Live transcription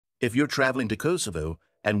If you're traveling to Kosovo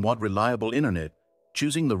and want reliable internet,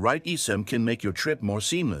 choosing the right eSIM can make your trip more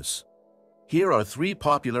seamless. Here are 3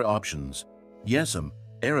 popular options: Yesim,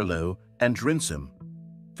 Airalo, and Drimsim.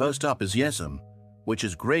 First up is Yesim, which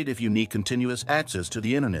is great if you need continuous access to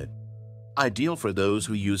the internet. Ideal for those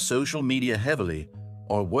who use social media heavily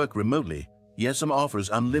or work remotely, Yesim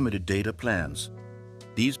offers unlimited data plans.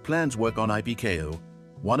 These plans work on IPKO,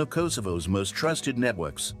 one of Kosovo's most trusted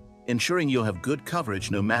networks, ensuring you'll have good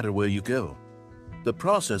coverage no matter where you go. The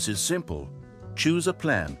process is simple. Choose a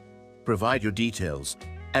plan, provide your details,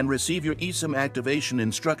 and receive your eSIM activation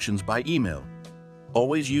instructions by email.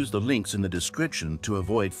 Always use the links in the description to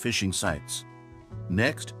avoid phishing sites.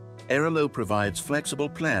 Next, Airalo provides flexible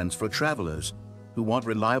plans for travelers who want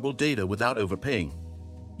reliable data without overpaying.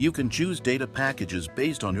 You can choose data packages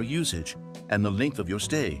based on your usage and the length of your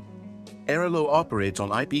stay. Airalo operates on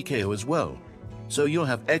IPKO as well, so you'll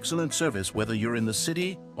have excellent service whether you're in the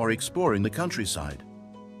city or exploring the countryside.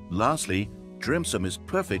 Lastly, Drimsim is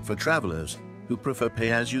perfect for travelers who prefer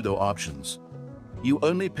pay-as-you-go options. You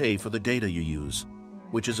only pay for the data you use,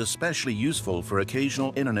 which is especially useful for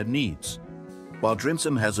occasional internet needs. While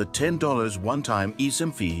Drimsim has a $10 one-time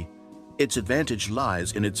eSIM fee, its advantage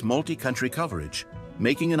lies in its multi-country coverage,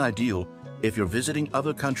 making it ideal if you're visiting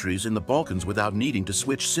other countries in the Balkans without needing to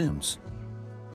switch SIMs.